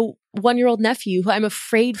a 1-year-old nephew who I'm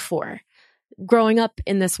afraid for growing up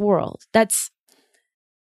in this world.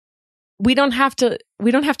 We don't have to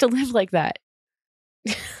live like that.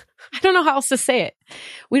 I don't know how else to say it.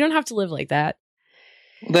 We don't have to live like that.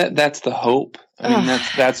 That's the hope. I mean,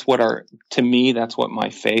 that's what my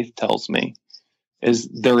faith tells me, is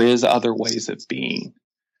there is other ways of being.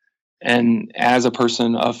 And as a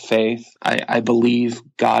person of faith, I believe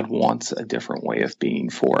God wants a different way of being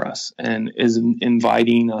for us and is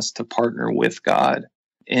inviting us to partner with God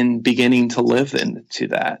in beginning to live into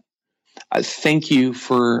that. I thank you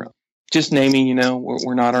for just naming,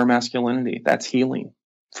 we're not our masculinity. That's healing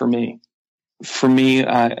for me. For me,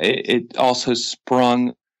 it also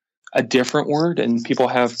sprung a different word, and people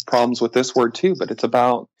have problems with this word too, but it's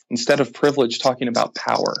about, instead of privilege, talking about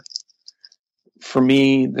power. For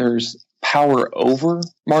me, there's power over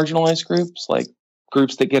marginalized groups, like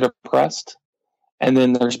groups that get oppressed. And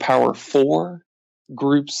then there's power for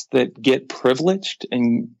groups that get privileged.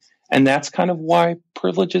 And that's kind of why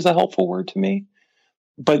privilege is a helpful word to me.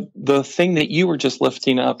 But the thing that you were just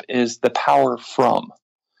lifting up is the power from.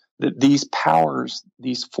 That these powers,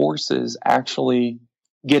 these forces actually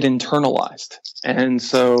get internalized. And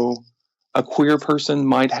so A queer person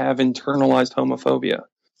might have internalized homophobia.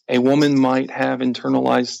 A woman might have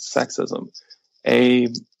internalized sexism. A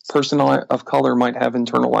person of color might have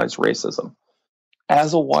internalized racism.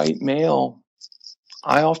 As a white male,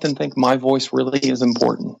 I often think my voice really is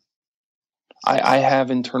important. I have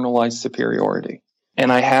internalized superiority,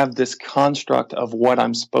 and I have this construct of what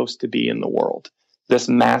I'm supposed to be in the world, this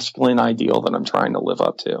masculine ideal that I'm trying to live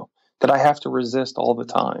up to, that I have to resist all the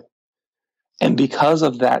time. And because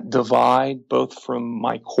of that divide, both from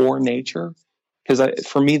my core nature, because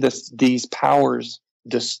for me, these powers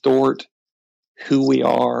distort who we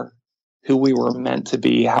are, who we were meant to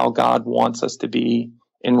be, how God wants us to be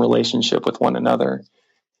in relationship with one another.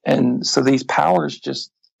 And so these powers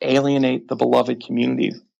just alienate the beloved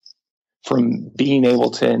community from being able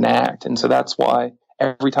to enact. And so that's why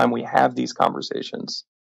every time we have these conversations,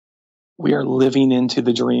 we are living into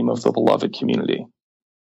the dream of the beloved community.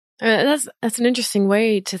 That's an interesting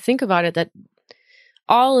way to think about it, that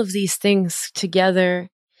all of these things together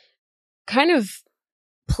kind of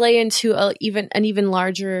play into an even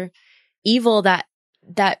larger evil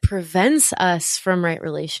that prevents us from right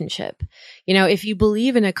relationship. You know, if you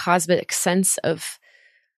believe in a cosmic sense of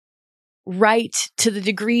right to the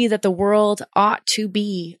degree that the world ought to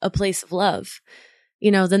be a place of love,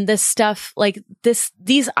 you know, then this stuff like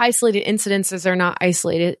these isolated incidences are not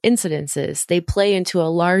isolated incidences. They play into a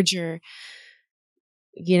larger,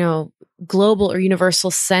 you know, global or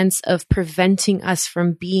universal sense of preventing us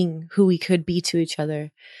from being who we could be to each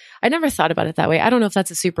other. I never thought about it that way. I don't know if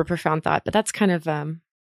that's a super profound thought, but that's kind of,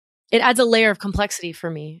 it adds a layer of complexity for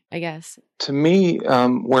me, I guess. To me,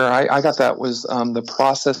 where I got that was the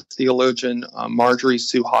process theologian Marjorie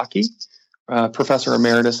Suhaki, professor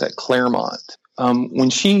emeritus at Claremont.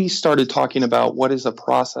 When she started talking about what is a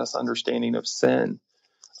process understanding of sin,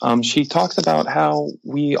 she talks about how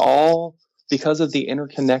we all, because of the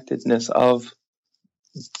interconnectedness of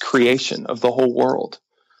creation, of the whole world,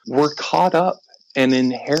 we're caught up and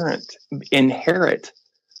inherit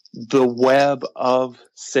the web of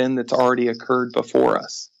sin that's already occurred before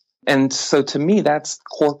us. And so to me, that's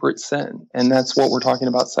corporate sin. And that's what we're talking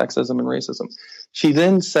about, sexism and racism. She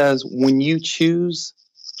then says, when you choose,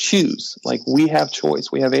 like we have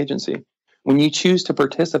choice, we have agency. When you choose to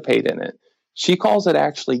participate in it, she calls it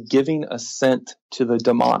actually giving assent to the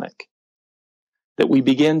demonic. That we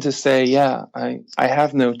begin to say, yeah, I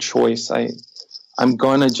have no choice. I'm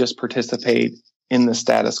going to just participate in the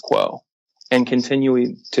status quo and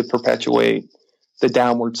continue to perpetuate the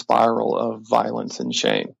downward spiral of violence and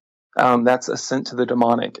shame. That's assent to the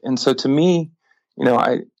demonic. And so to me,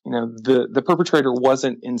 the perpetrator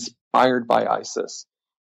wasn't inspired by ISIS.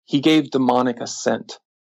 He gave demonic assent.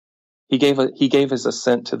 He gave his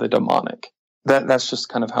assent to the demonic. That's just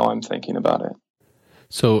kind of how I'm thinking about it.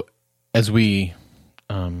 So as we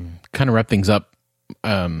kind of wrap things up,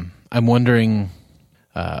 I'm wondering,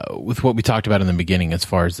 with what we talked about in the beginning, as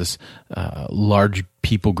far as this large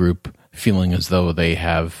people group feeling as though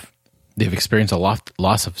they've experienced a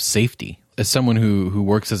loss of safety. As someone who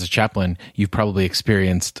works as a chaplain, you've probably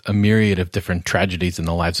experienced a myriad of different tragedies in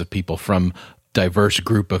the lives of people from diverse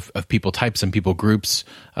group of people types and people groups.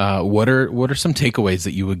 What are some takeaways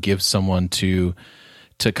that you would give someone to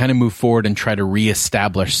kind of move forward and try to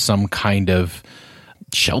reestablish some kind of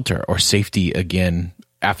shelter or safety again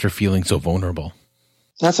after feeling so vulnerable?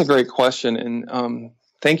 That's a great question. And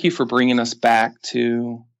thank you for bringing us back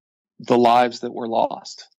to the lives that were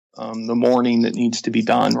lost, the mourning that needs to be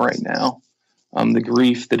done right now, the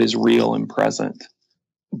grief that is real and present.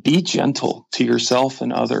 Be gentle to yourself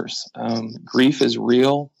and others. Grief is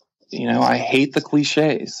real. I hate the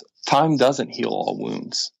cliches. Time doesn't heal all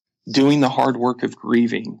wounds. Doing the hard work of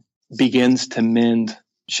grieving begins to mend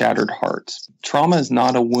shattered hearts. Trauma is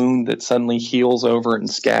not a wound that suddenly heals over and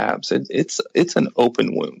scabs. It's an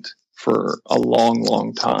open wound for a long,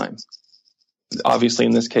 long time. Obviously,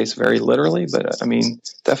 in this case, very literally, but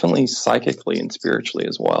definitely psychically and spiritually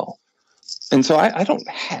as well. And so I don't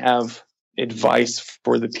have advice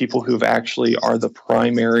for the people who actually are the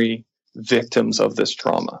primary victims of this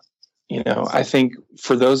trauma. I think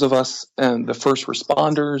for those of us and the first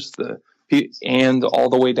responders, and all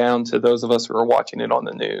the way down to those of us who are watching it on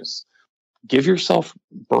the news, give yourself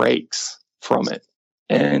breaks from it.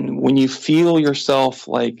 And when you feel yourself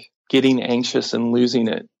like getting anxious and losing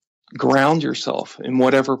it, ground yourself in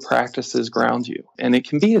whatever practices ground you. And it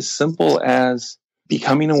can be as simple as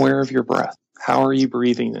becoming aware of your breath. How are you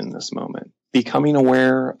breathing in this moment? Becoming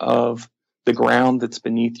aware of the ground that's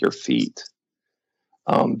beneath your feet.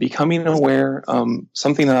 Becoming aware,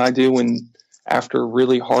 something that I do after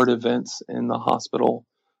really hard events in the hospital,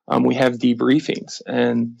 we have debriefings.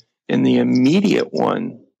 And in the immediate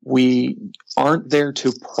one, We aren't there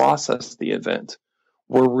to process the event.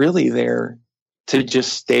 We're really there to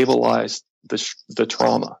just stabilize the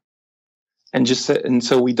trauma. And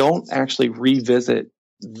so we don't actually revisit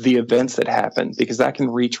the events that happened, because that can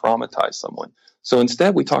re-traumatize someone. So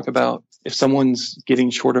instead, we talk about, if someone's getting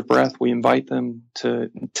short of breath, we invite them to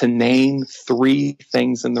name 3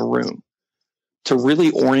 things in the room, to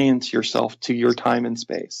really orient yourself to your time and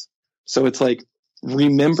space. So it's like,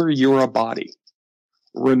 remember you're a body.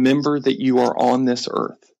 Remember that you are on this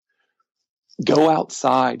earth. Go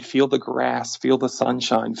outside, feel the grass, feel the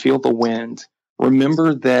sunshine, feel the wind.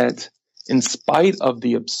 Remember that in spite of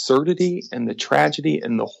the absurdity and the tragedy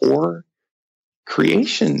and the horror,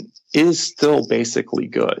 creation is still basically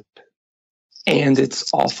good. And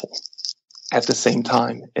it's awful at the same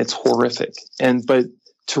time. It's horrific. But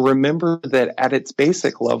to remember that at its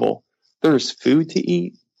basic level, there's food to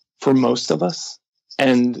eat for most of us.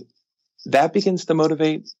 And that begins to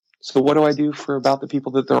motivate. So what do I do about the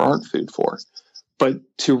people that there aren't food for? But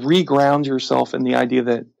to reground yourself in the idea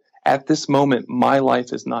that at this moment, my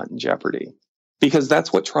life is not in jeopardy, because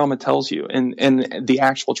that's what trauma tells you. And the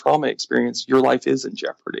actual trauma experience, your life is in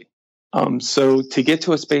jeopardy. So to get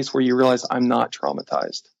to a space where you realize I'm not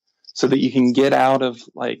traumatized, so that you can get out of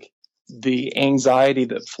like the anxiety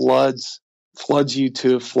that floods you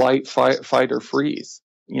to flight, fight, or freeze.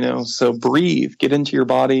 So breathe, get into your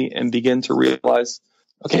body, and begin to realize,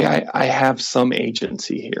 okay, I have some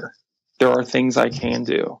agency here. There are things I can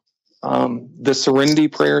do. The serenity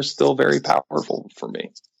prayer is still very powerful for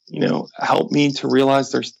me. Help me to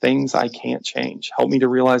realize there's things I can't change. Help me to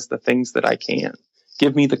realize the things that I can.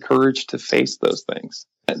 Give me the courage to face those things.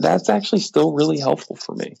 That's actually still really helpful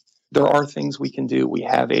for me. There are things we can do. We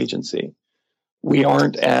have agency. We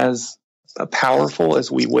aren't as powerful as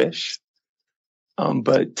we wish.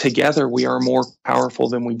 But together we are more powerful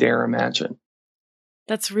than we dare imagine.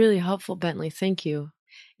 That's really helpful, Bentley. Thank you.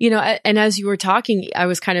 And as you were talking, I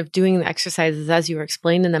was kind of doing the exercises as you were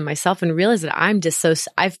explaining them myself, and realized that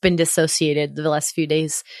I've been dissociated the last few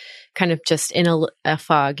days, kind of just in a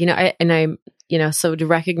fog, so to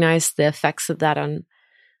recognize the effects of that on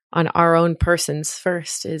our own persons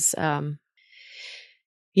first is,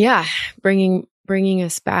 bringing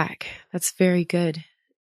us back. That's very good.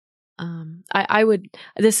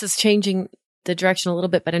 This is changing the direction a little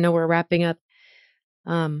bit, but I know we're wrapping up.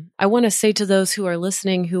 I want to say to those who are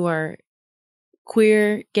listening, who are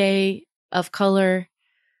queer, gay, of color,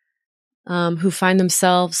 who find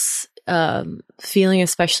themselves feeling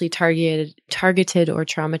especially targeted or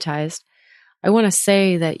traumatized, I want to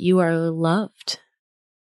say that you are loved.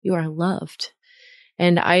 You are loved.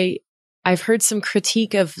 And I've heard some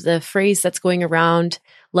critique of the phrase that's going around,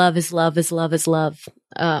 love is love is love is love.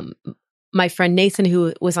 My friend Nathan,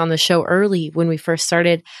 who was on the show early when we first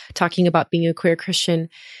started talking about being a queer Christian,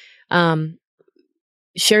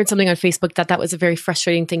 shared something on Facebook that was a very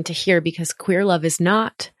frustrating thing to hear, because queer love is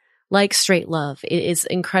not like straight love. It is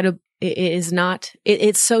incredible. It is not,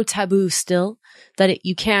 it's so taboo still that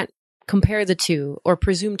you can't compare the two or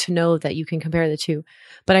presume to know that you can compare the two.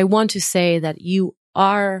 But I want to say that you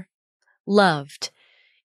are loved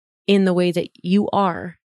in the way that you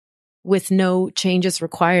are, with no changes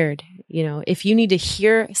required. If you need to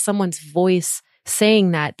hear someone's voice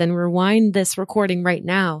saying that, then rewind this recording right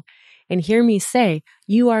now and hear me say,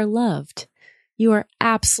 you are loved. You are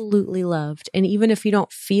absolutely loved. And even if you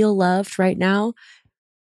don't feel loved right now,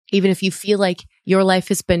 even if you feel like your life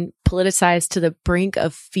has been politicized to the brink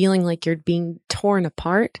of feeling like you're being torn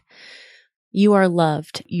apart, you are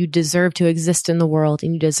loved. You deserve to exist in the world,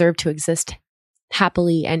 and you deserve to exist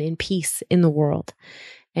happily and in peace in the world.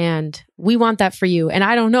 And we want that for you. And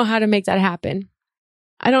I don't know how to make that happen.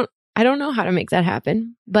 I don't know how to make that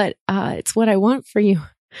happen, but it's what I want for you,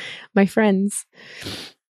 my friends.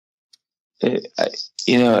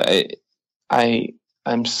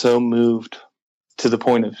 I'm so moved to the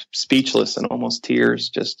point of speechless and almost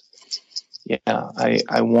tears.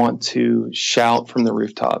 I want to shout from the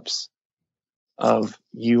rooftops of,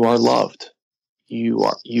 you are loved. You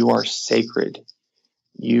are sacred.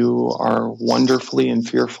 You are wonderfully and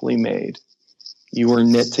fearfully made. You were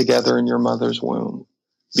knit together in your mother's womb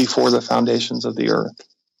before the foundations of the earth.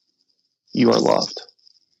 You are loved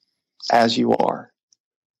as you are.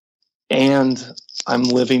 And I'm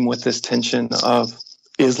living with this tension of,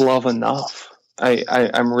 is love enough?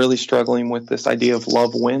 I'm really struggling with this idea of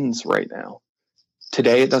love wins right now.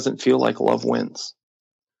 Today, it doesn't feel like love wins.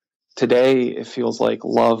 Today, it feels like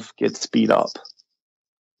love gets beat up.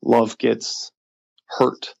 Love gets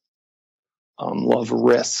hurt. Love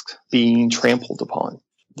risks being trampled upon.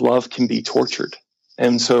 Love can be tortured.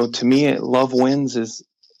 And so to me, love wins is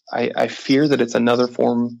I fear that it's another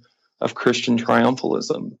form of Christian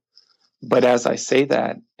triumphalism. But as I say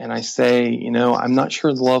that, and I say, I'm not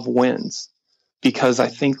sure love wins, because I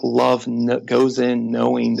think love goes in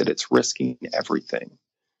knowing that it's risking everything,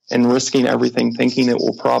 and risking everything thinking it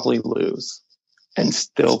will probably lose, and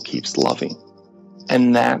still keeps loving.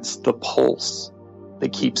 And that's the pulse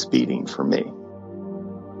that keeps beating for me.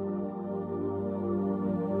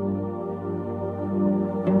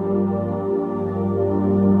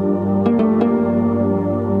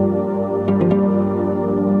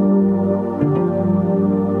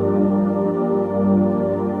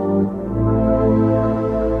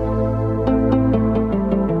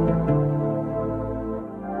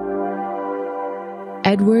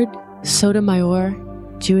 Edward Sotomayor,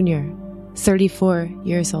 Jr., 34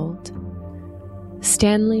 years old.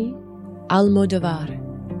 Stanley Almodovar,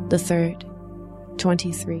 III,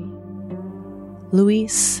 23.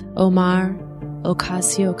 Luis Omar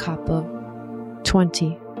Ocasio Capo, 20.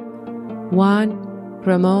 Juan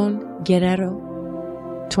Ramon Guerrero,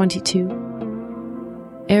 22.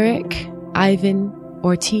 Eric Ivan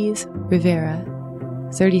Ortiz Rivera,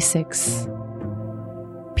 36.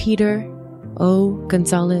 Peter O.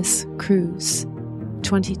 Gonzalez Cruz,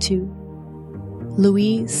 22.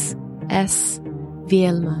 Luis S.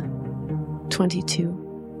 Vielma, 22.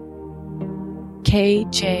 K.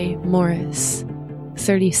 J. Morris,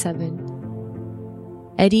 37.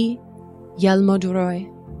 Eddie Yalmoduroy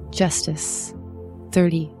Justice,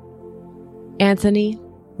 30. Anthony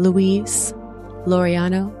Luis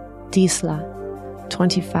Laureano Disla,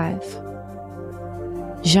 25.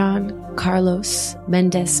 Jean Carlos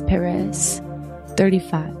Mendez Perez,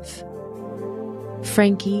 35.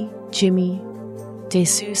 Frankie Jimmy De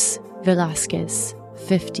Jesus Velasquez,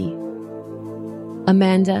 50.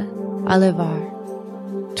 Amanda Olivar,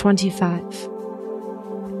 25.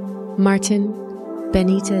 Martin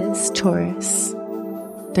Benitez Torres,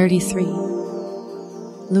 33.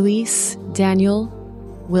 Luis Daniel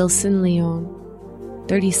Wilson Leon,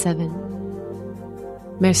 37.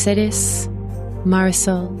 Mercedes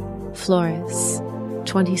Marisol Flores,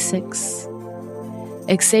 26.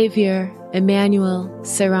 Xavier Emmanuel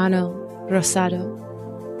Serrano Rosado,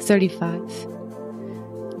 35.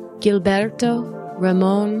 Gilberto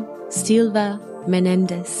Ramon Silva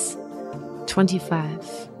Menendez,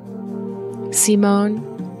 25. Simon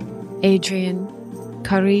Adrian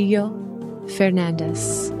Carrillo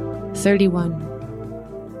Fernandez, 31.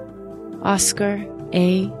 Oscar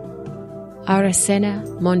A. Aracena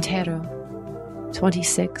Montero,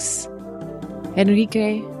 26.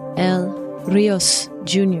 Enrique L. Rios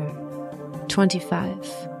Jr.,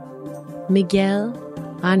 25. Miguel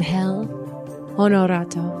Angel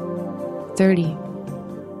Honorato, 30.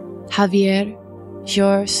 Javier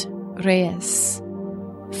Jorge Reyes,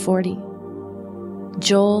 40.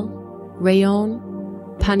 Joel Rayon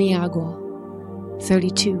Paniagua,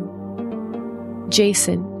 32.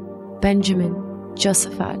 Jason Benjamin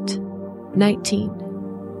Josephat, 19.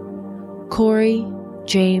 Corey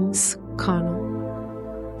James Connell,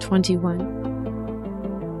 21.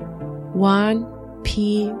 Juan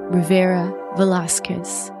P. Rivera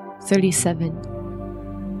Velasquez, 37.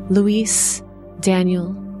 Luis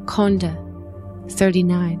Daniel Conda,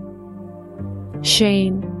 39.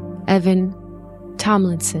 Shane Evan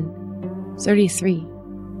Tomlinson, 33.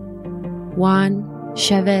 Juan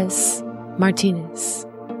Chavez Martinez,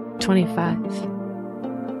 25.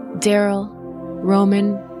 Daryl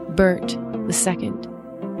Roman Burt II,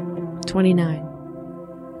 29.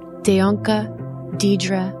 Deonka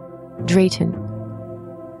Deidre Drayton,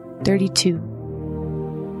 32.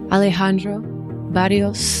 Alejandro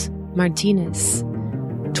Barrios Martinez,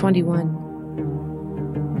 21.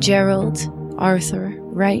 Gerald Arthur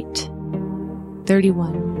Wright,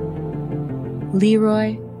 31.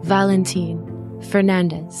 Leroy Valentin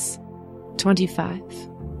Fernandez, 25.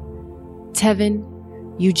 Tevin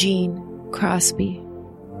Eugene Crosby,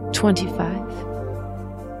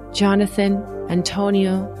 25. Jonathan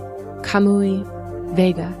Antonio Kamui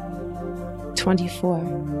Vega,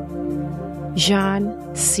 24. Jean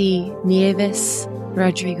C. Nieves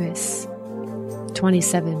Rodriguez,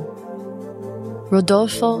 27.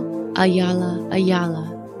 Rodolfo Ayala,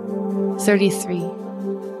 33.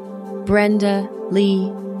 Brenda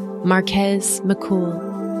Lee Marquez McCool,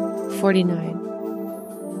 49.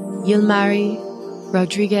 Yilmari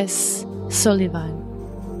Rodriguez Sullivan,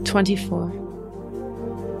 24.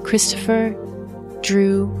 Christopher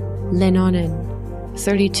Drew Lenonen,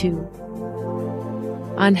 32.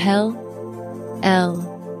 Angel L.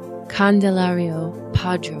 Candelario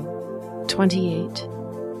Padro, 28.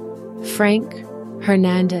 Frank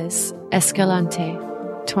Hernandez Escalante,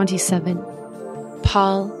 27.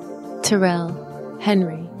 Paul Terrell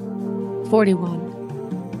Henry,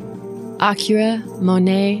 41. Akira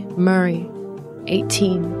Monet Murray,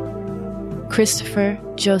 18. Christopher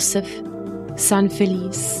Joseph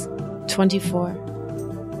Sanfeliz, 24.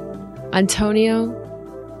 Antonio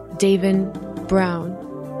Davin Brown,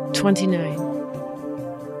 29.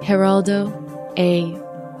 Geraldo A.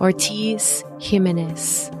 Ortiz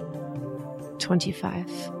Jimenez,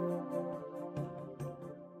 25.